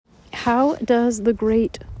how does the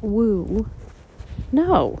great woo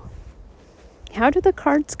know? How do the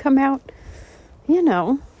cards come out,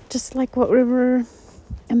 just like what we were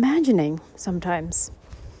imagining sometimes?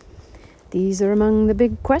 These are among the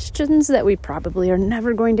big questions that we probably are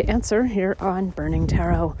never going to answer here on Burning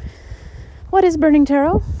Tarot. What is Burning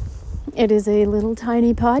Tarot? It is a little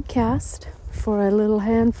tiny podcast for a little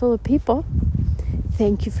handful of people.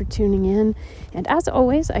 Thank you for tuning in. And as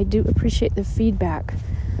always, I do appreciate the feedback.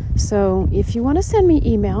 So if you want to send me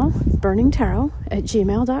email,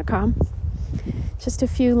 burningtarot@gmail.com, just a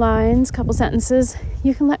few lines, couple sentences,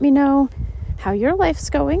 you can let me know how your life's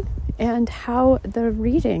going and how the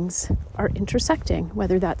readings are intersecting,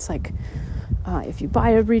 whether that's like if you buy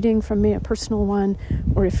a reading from me, a personal one,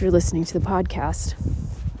 or if you're listening to the podcast.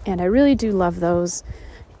 And I really do love those.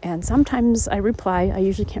 And sometimes I reply. I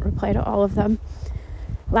usually can't reply to all of them.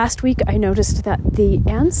 Last week, I noticed that the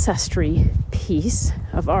ancestry piece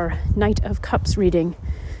of our Knight of Cups reading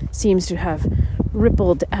seems to have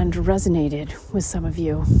rippled and resonated with some of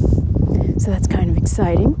you. So that's kind of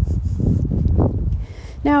exciting.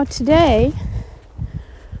 Now today,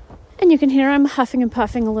 and you can hear I'm huffing and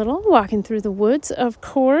puffing a little, walking through the woods, of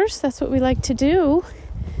course. That's what we like to do.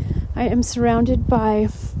 I am surrounded by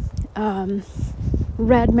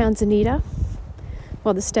red manzanita.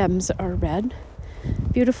 Well, the stems are red.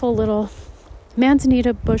 Beautiful little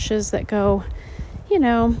manzanita bushes that go,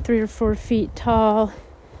 3 or 4 feet tall.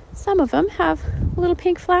 Some of them have little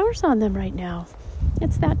pink flowers on them right now.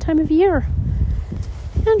 It's that time of year.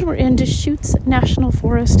 And we're in Deschutes National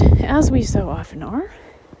Forest, as we so often are,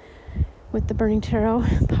 with the Burning Tarot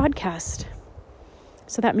podcast.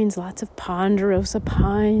 So that means lots of ponderosa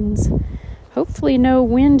pines. Hopefully no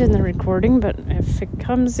wind in the recording, but if it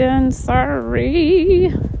comes in,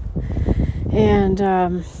 sorry.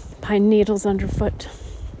 And pine needles underfoot.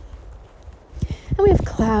 And we have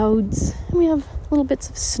clouds, and we have little bits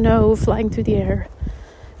of snow flying through the air,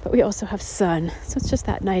 but we also have sun. So it's just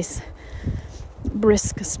that nice,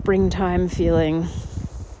 brisk springtime feeling.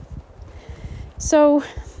 So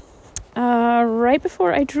right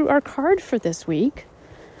before I drew our card for this week,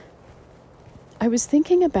 I was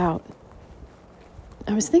thinking about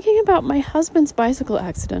my husband's bicycle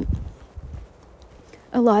accident.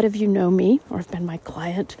 A lot of you know me or have been my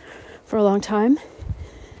client for a long time.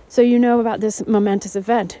 So you know about this momentous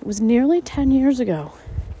event. It was nearly 10 years ago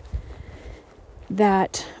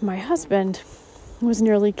that my husband was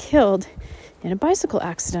nearly killed in a bicycle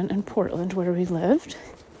accident in Portland, where we lived,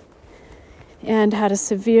 and had a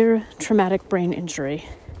severe traumatic brain injury.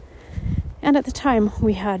 And at the time,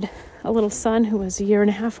 we had a little son who was 1.5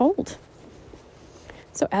 years old.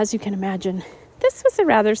 So as you can imagine, this was a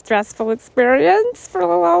rather stressful experience for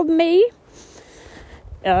little old me.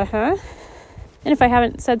 And if I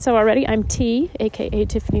haven't said so already, I'm T, a.k.a.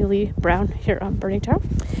 Tiffany Lee Brown, here on Burning Tarot.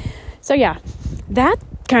 So yeah, that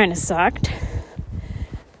kind of sucked.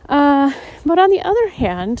 But on the other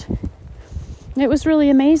hand, it was really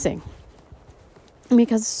amazing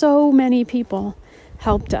because so many people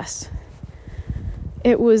helped us.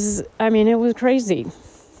 It was crazy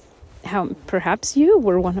how perhaps you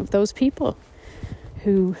were one of those people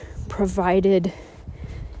who provided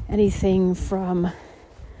anything from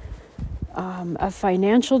a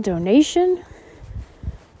financial donation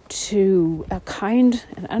to a kind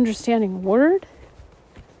and understanding word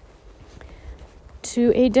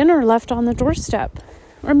to a dinner left on the doorstep.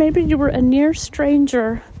 Or maybe you were a near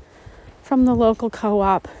stranger from the local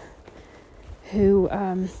co-op who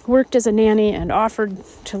worked as a nanny and offered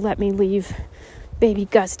to let me leave baby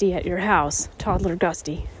Gusty at your house, toddler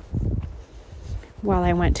Gusty, while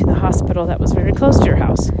I went to the hospital that was very close to your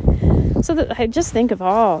house. So that I just think of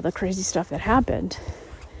all the crazy stuff that happened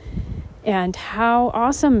and how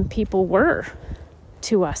awesome people were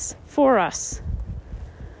to us, for us.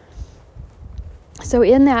 So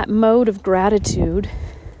in that mode of gratitude,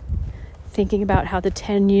 thinking about how the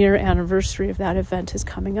 10-year anniversary of that event is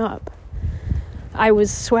coming up, I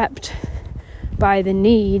was swept by the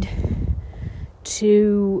need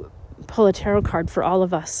to pull a tarot card for all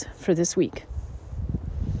of us for this week.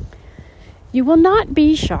 You will not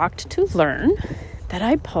be shocked to learn that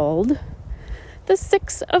I pulled the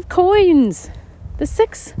 6 of coins, the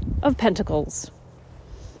 6 of pentacles.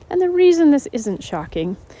 And the reason this isn't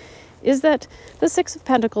shocking is that the 6 of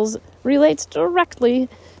pentacles relates directly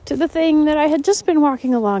to the thing that I had just been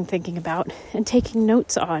walking along thinking about and taking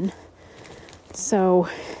notes on, so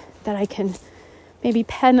that I can maybe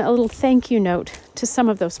pen a little thank you note to some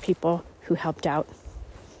of those people who helped out.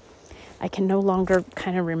 I can no longer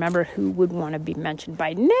kind of remember who would want to be mentioned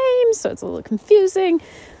by name, so it's a little confusing.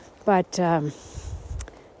 But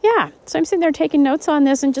Yeah, so I'm sitting there taking notes on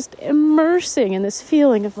this and just immersing in this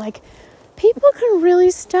feeling of like, people can really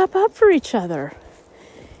step up for each other.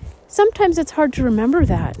 Sometimes it's hard to remember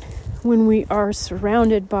that when we are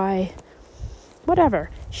surrounded by whatever,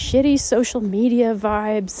 shitty social media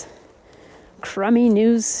vibes, crummy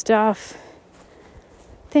news stuff,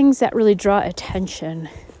 things that really draw attention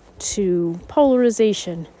to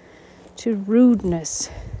polarization, to rudeness,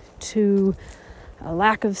 to a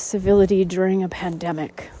lack of civility during a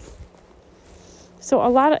pandemic. So a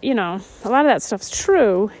lot of that stuff's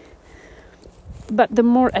true, but the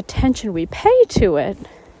more attention we pay to it,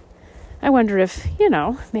 I wonder if,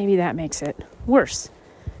 maybe that makes it worse.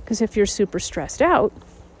 Because if you're super stressed out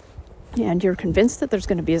and you're convinced that there's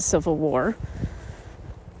going to be a civil war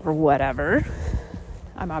or whatever,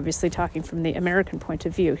 I'm obviously talking from the American point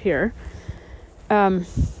of view here, then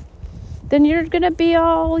you're going to be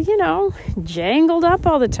all, jangled up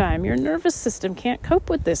all the time. Your nervous system can't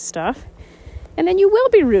cope with this stuff. And then you will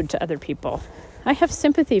be rude to other people. I have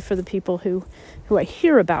sympathy for the people who I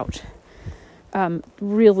hear about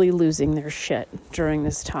really losing their shit during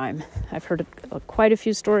this time. I've heard quite a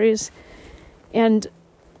few stories. And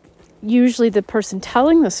usually the person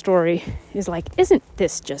telling the story is like, isn't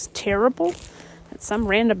this just terrible that some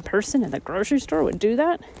random person in the grocery store would do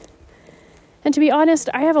that? And to be honest,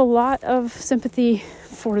 I have a lot of sympathy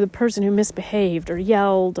for the person who misbehaved or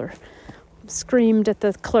yelled or screamed at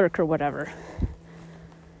the clerk or whatever.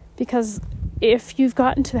 Because if you've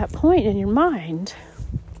gotten to that point in your mind,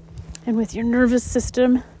 and with your nervous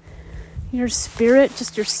system, your spirit,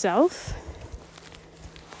 just yourself,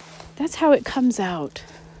 that's how it comes out.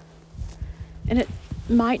 And it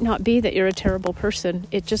might not be that you're a terrible person.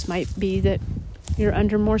 It just might be that you're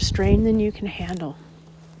under more strain than you can handle.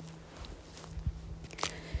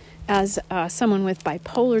 As someone with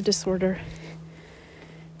bipolar disorder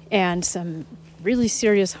and some really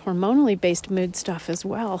serious hormonally based mood stuff as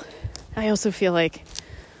well, I also feel like,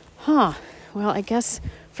 well, I guess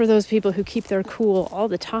for those people who keep their cool all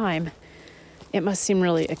the time, it must seem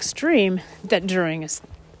really extreme that during a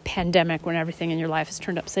pandemic when everything in your life is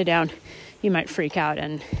turned upside down, you might freak out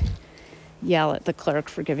and yell at the clerk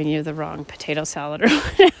for giving you the wrong potato salad or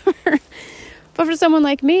whatever. But for someone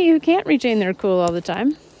like me who can't retain their cool all the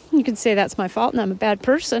time, you could say that's my fault and I'm a bad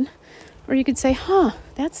person. Or you could say,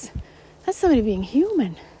 that's somebody being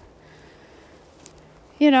human.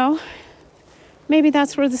 Maybe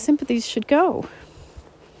that's where the sympathies should go.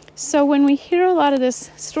 So when we hear a lot of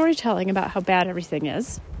this storytelling about how bad everything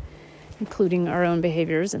is, including our own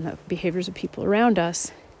behaviors and the behaviors of people around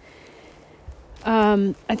us,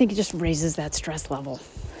 I think it just raises that stress level.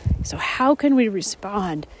 So how can we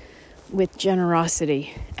respond with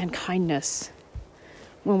generosity and kindness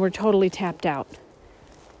when we're totally tapped out?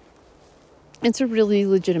 It's a really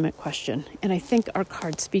legitimate question, and I think our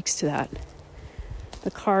card speaks to that.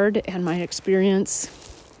 The card and my experience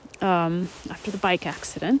after the bike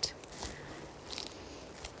accident,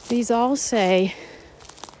 these all say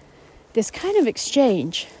this kind of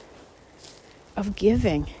exchange of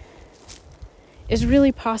giving is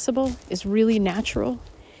really possible, is really natural,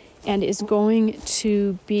 and is going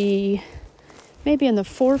to be maybe in the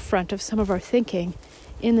forefront of some of our thinking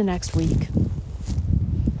in the next week.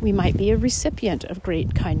 We might be a recipient of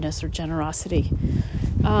great kindness or generosity.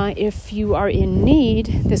 If you are in need,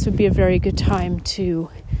 this would be a very good time to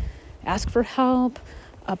ask for help,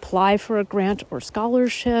 apply for a grant or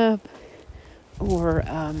scholarship, or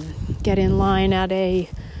get in line at a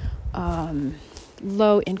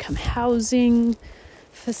low-income housing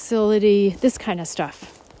facility, this kind of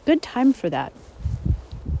stuff. Good time for that.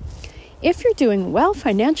 If you're doing well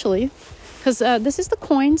financially, because this is the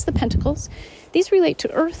coins, the pentacles, these relate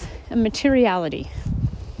to earth and materiality.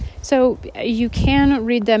 So you can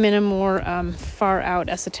read them in a more far-out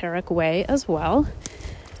esoteric way as well.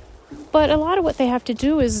 But a lot of what they have to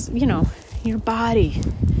do is, your body,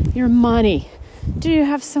 your money. Do you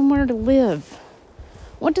have somewhere to live?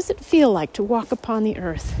 What does it feel like to walk upon the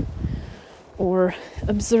earth? Or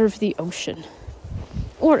observe the ocean?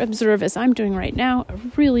 Or observe, as I'm doing right now, a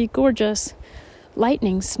really gorgeous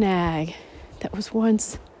lightning snag that was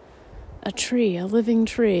once a tree, a living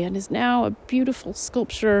tree, and is now a beautiful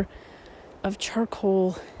sculpture of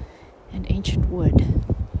charcoal and ancient wood.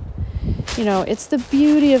 It's the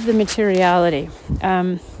beauty of the materiality.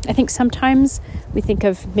 I think sometimes we think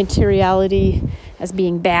of materiality as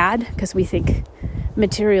being bad because we think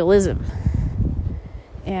materialism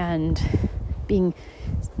and being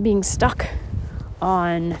stuck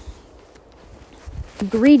on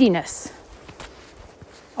greediness,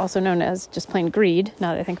 also known as just plain greed,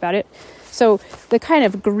 now that I think about it. So the kind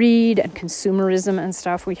of greed and consumerism and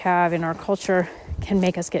stuff we have in our culture can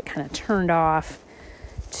make us get kind of turned off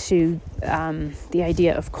to the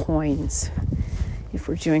idea of coins if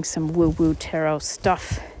we're doing some woo-woo tarot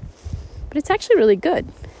stuff. But it's actually really good.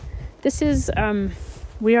 This is,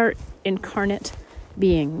 we are incarnate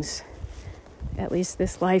beings, at least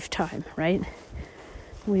this lifetime, right?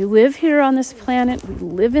 We live here on this planet, we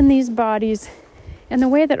live in these bodies, and the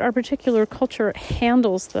way that our particular culture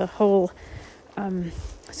handles the whole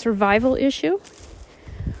survival issue,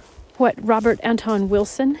 what Robert Anton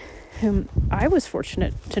Wilson, whom I was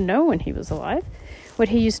fortunate to know when he was alive, what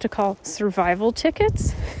he used to call survival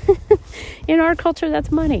tickets. In our culture, that's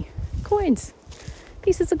money, coins,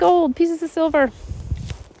 pieces of gold, pieces of silver.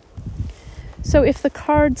 So if the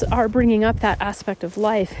cards are bringing up that aspect of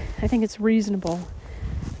life, I think it's reasonable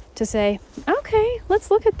to say, okay, let's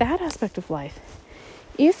look at that aspect of life.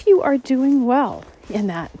 If you are doing well in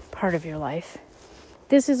that part of your life,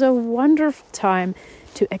 this is a wonderful time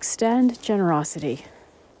to extend generosity.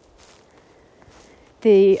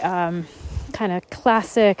 The kind of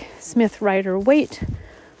classic Smith Rider-Waite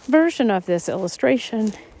version of this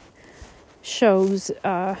illustration shows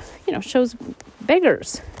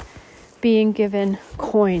beggars being given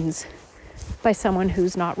coins by someone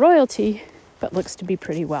who's not royalty, but looks to be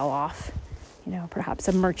pretty well off. Perhaps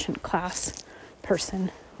a merchant class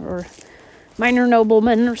person or minor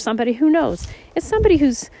nobleman or somebody, who knows. It's somebody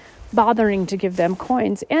who's bothering to give them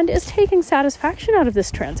coins and is taking satisfaction out of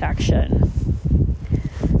this transaction.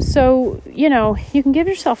 So, you can give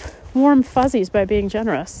yourself warm fuzzies by being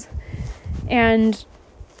generous. And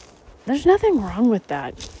there's nothing wrong with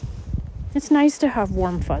that. It's nice to have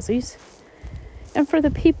warm fuzzies. And for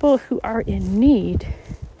the people who are in need,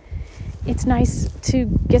 it's nice to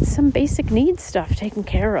get some basic needs stuff taken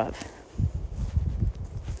care of.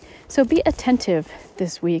 So be attentive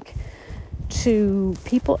this week to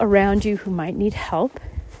people around you who might need help,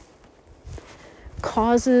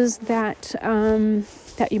 causes that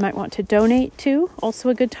you might want to donate to, also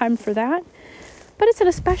a good time for that. But it's an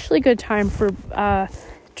especially good time for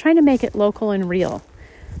trying to make it local and real.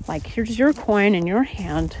 Like, here's your coin in your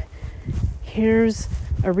hand. Here's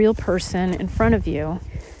a real person in front of you,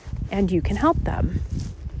 and you can help them.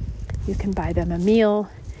 You can buy them a meal.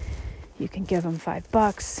 You can give them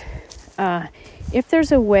 $5. If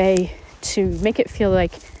there's a way to make it feel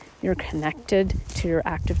like you're connected to your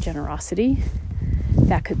act of generosity,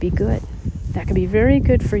 that could be good. That could be very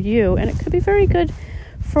good for you, and it could be very good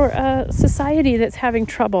for a society that's having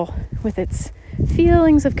trouble with its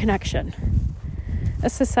feelings of connection. A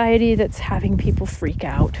society that's having people freak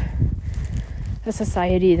out. A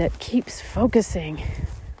society that keeps focusing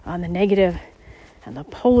on the negative and the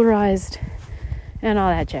polarized and all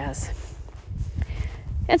that jazz.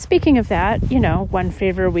 And speaking of that, one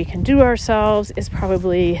favor we can do ourselves is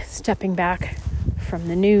probably stepping back from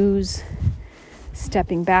the news,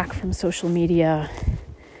 stepping back from social media,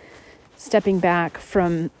 stepping back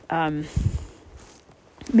from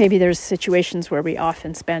maybe there's situations where we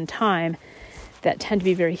often spend time that tend to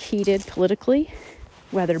be very heated politically,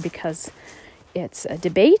 whether because it's a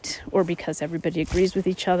debate or because everybody agrees with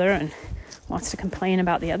each other and wants to complain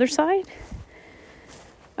about the other side.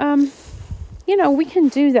 We can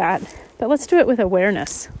do that, but let's do it with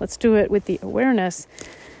awareness. Let's do it with the awareness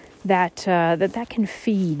that that can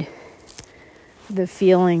feed the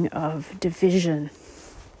feeling of division.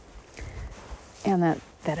 And that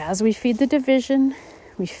as we feed the division,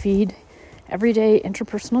 we feed everyday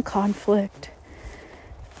interpersonal conflict.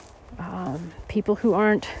 People who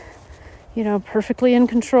aren't, perfectly in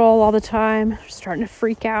control all the time are starting to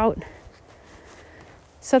freak out.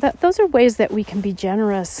 So that those are ways that we can be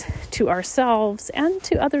generous to ourselves and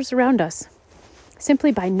to others around us,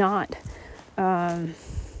 simply by not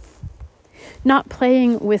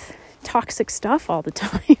playing with toxic stuff all the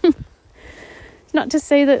time. Not to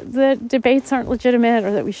say that the debates aren't legitimate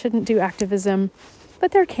or that we shouldn't do activism,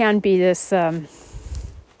 but there can be this,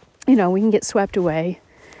 we can get swept away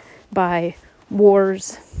by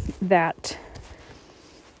wars that,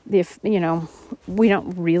 we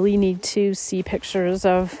don't really need to see pictures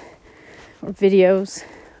of or videos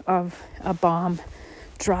of a bomb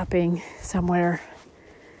dropping somewhere.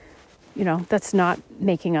 That's not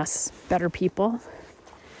making us better people.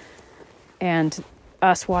 And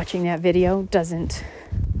us watching that video doesn't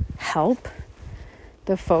help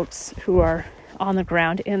the folks who are on the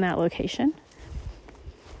ground in that location.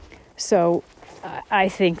 So I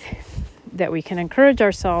think that we can encourage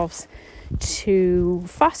ourselves to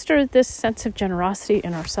foster this sense of generosity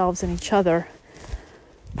in ourselves and each other,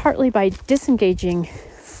 partly by disengaging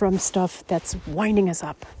from stuff that's winding us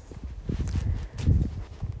up.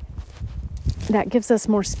 That gives us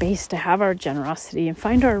more space to have our generosity and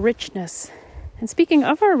find our richness And speaking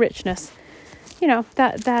of our richness,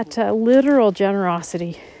 that literal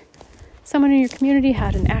generosity. Someone in your community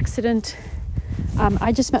had an accident.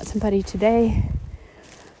 I just met somebody today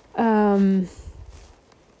at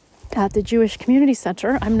the Jewish Community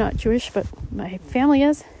Center. I'm not Jewish, but my family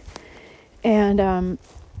is. And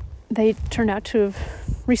they turned out to have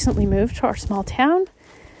recently moved to our small town.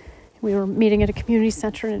 We were meeting at a community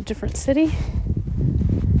center in a different city.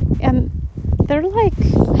 And they're like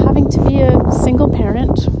having to be a single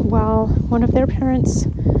parent while one of their parents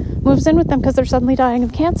moves in with them because they're suddenly dying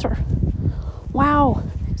of cancer. Wow.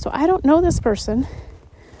 So I don't know this person,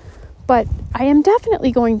 but I am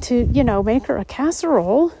definitely going to, make her a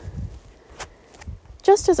casserole,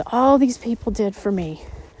 just as all these people did for me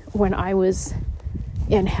when I was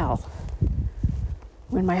in hell,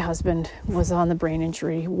 when my husband was on the brain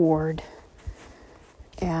injury ward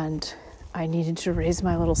and I needed to raise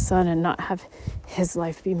my little son and not have his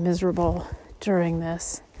life be miserable during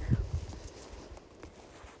this.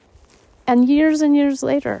 And years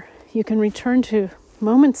later, you can return to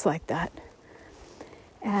moments like that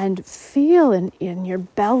and feel in your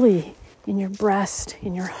belly, in your breast,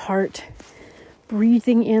 in your heart,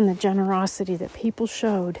 breathing in the generosity that people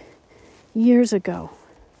showed years ago.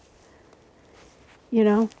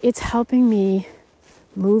 It's helping me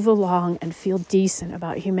move along and feel decent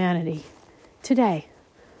about humanity. Today,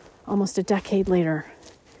 almost a decade later,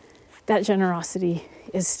 that generosity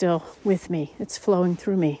is still with me. It's flowing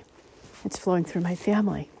through me. It's flowing through my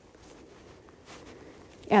family.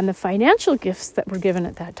 And the financial gifts that were given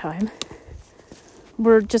at that time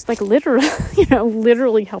were just like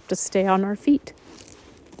literally helped us stay on our feet.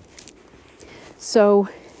 So,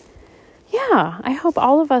 yeah, I hope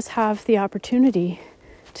all of us have the opportunity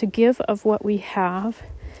to give of what we have.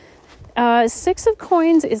 6 of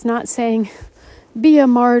coins is not saying be a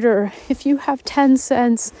martyr. If you have 10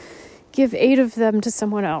 cents, give 8 of them to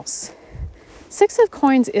someone else. 6 of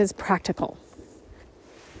coins is practical.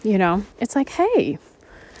 It's like, hey,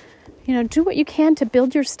 do what you can to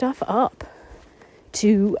build your stuff up,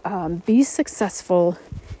 to be successful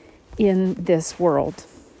in this world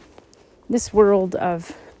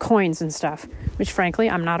of coins and stuff, which frankly,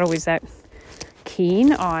 I'm not always that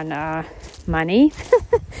keen on money,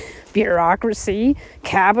 bureaucracy,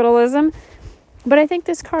 capitalism. But I think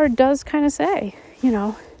this card does kind of say,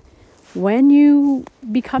 when you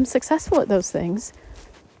become successful at those things,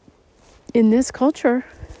 in this culture,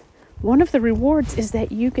 one of the rewards is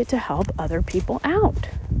that you get to help other people out.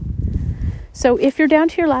 So if you're down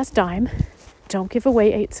to your last dime, don't give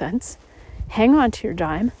away 8 cents. Hang on to your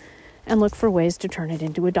dime and look for ways to turn it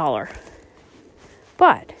into $1.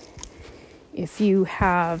 But if you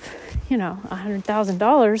have,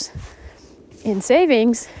 $100,000 in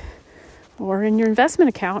savings or in your investment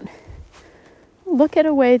account, look at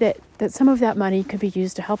a way that some of that money could be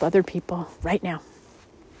used to help other people right now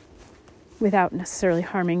without necessarily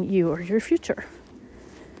harming you or your future.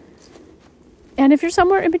 And if you're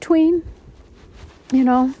somewhere in between,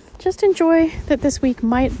 just enjoy that this week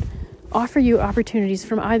might offer you opportunities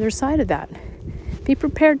from either side of that. Be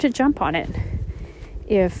prepared to jump on it.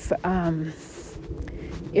 If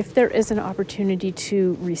there is an opportunity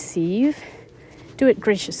to receive, do it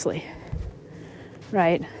graciously,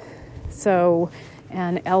 right? So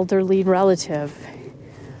an elderly relative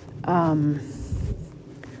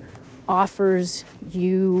offers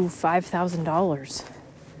you $5,000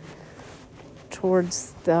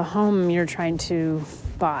 towards the home you're trying to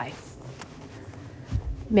buy.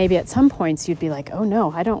 Maybe at some points you'd be like, oh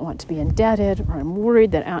no, I don't want to be indebted, or I'm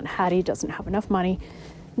worried that Aunt Hattie doesn't have enough money.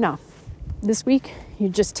 No, this week you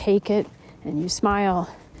just take it and you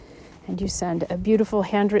smile and you send a beautiful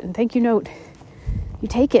handwritten thank you note. You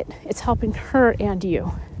take it. It's helping her and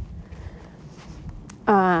you.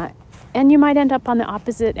 And you might end up on the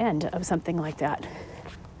opposite end of something like that.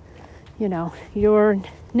 Your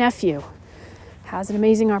nephew has an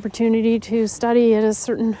amazing opportunity to study at a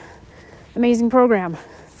certain amazing program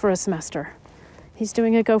for a semester. He's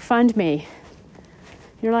doing a GoFundMe.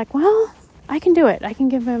 You're like, well, I can do it. I can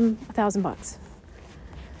give him $1,000.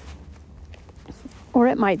 Or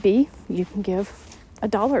it might be you can give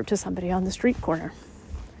 $1 to somebody on the street corner.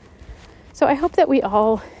 So I hope that we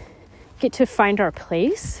all get to find our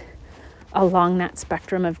place along that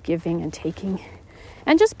spectrum of giving and taking.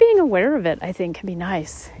 And just being aware of it, I think, can be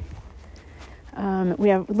nice.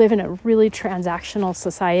 We live in a really transactional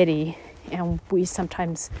society, and we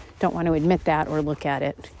sometimes don't want to admit that or look at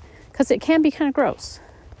it because it can be kind of gross.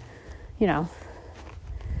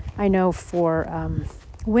 I know for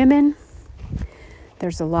women,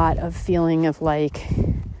 there's a lot of feeling of like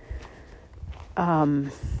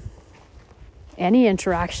any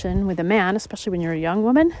interaction with a man, especially when you're a young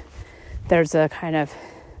woman, there's a kind of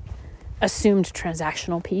assumed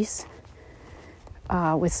transactional piece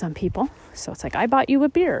with some people. So it's like, I bought you a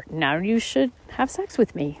beer, now you should have sex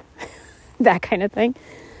with me. That kind of thing.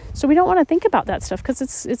 So we don't want to think about that stuff because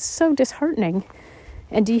it's so disheartening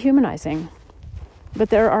and dehumanizing. But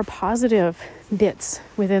there are positive bits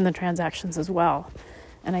within the transactions as well.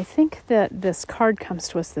 And I think that this card comes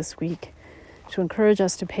to us this week to encourage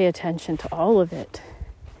us to pay attention to all of it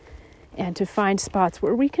and to find spots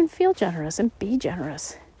where we can feel generous and be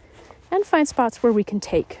generous, and find spots where we can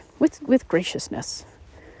take with graciousness,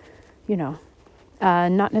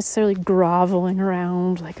 not necessarily groveling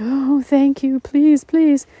around like, oh, thank you, please,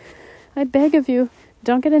 please, I beg of you.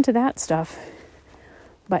 Don't get into that stuff.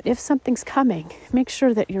 But if something's coming, make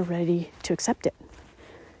sure that you're ready to accept it,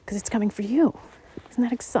 because it's coming for you. Isn't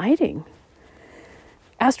that exciting?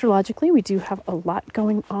 Astrologically, we do have a lot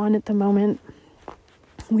going on at the moment.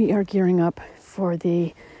 We are gearing up for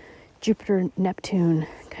the Jupiter-Neptune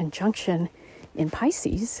conjunction in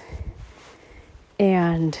Pisces.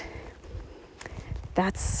 And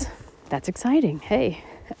that's exciting. Hey.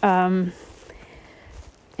 And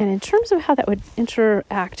in terms of how that would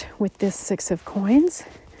interact with this Six of Coins,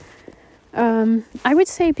 I would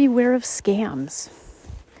say beware of scams.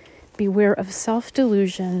 Beware of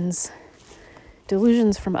self-delusions,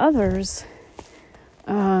 delusions from others,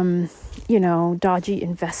 dodgy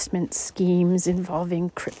investment schemes involving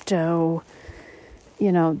crypto.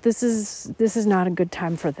 This is not a good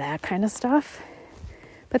time for that kind of stuff.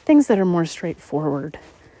 But things that are more straightforward,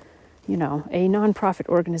 a nonprofit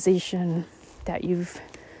organization that you've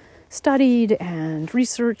studied and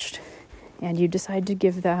researched, and you decide to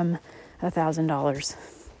give them $1,000.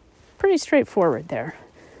 Pretty straightforward there.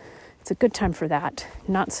 It's a good time for that.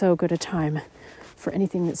 Not so good a time for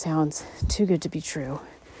anything that sounds too good to be true.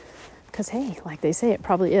 Because, hey, like they say, it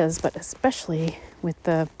probably is, but especially with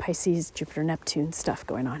the Pisces, Jupiter, Neptune stuff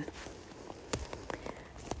going on.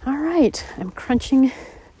 All right, I'm crunching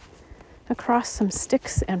across some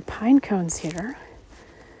sticks and pine cones here,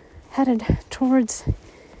 headed towards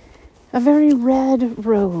a very red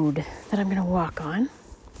road that I'm going to walk on.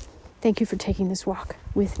 Thank you for taking this walk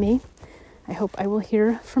with me. I hope I will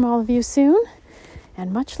hear from all of you soon,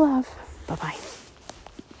 and much love. Bye-bye.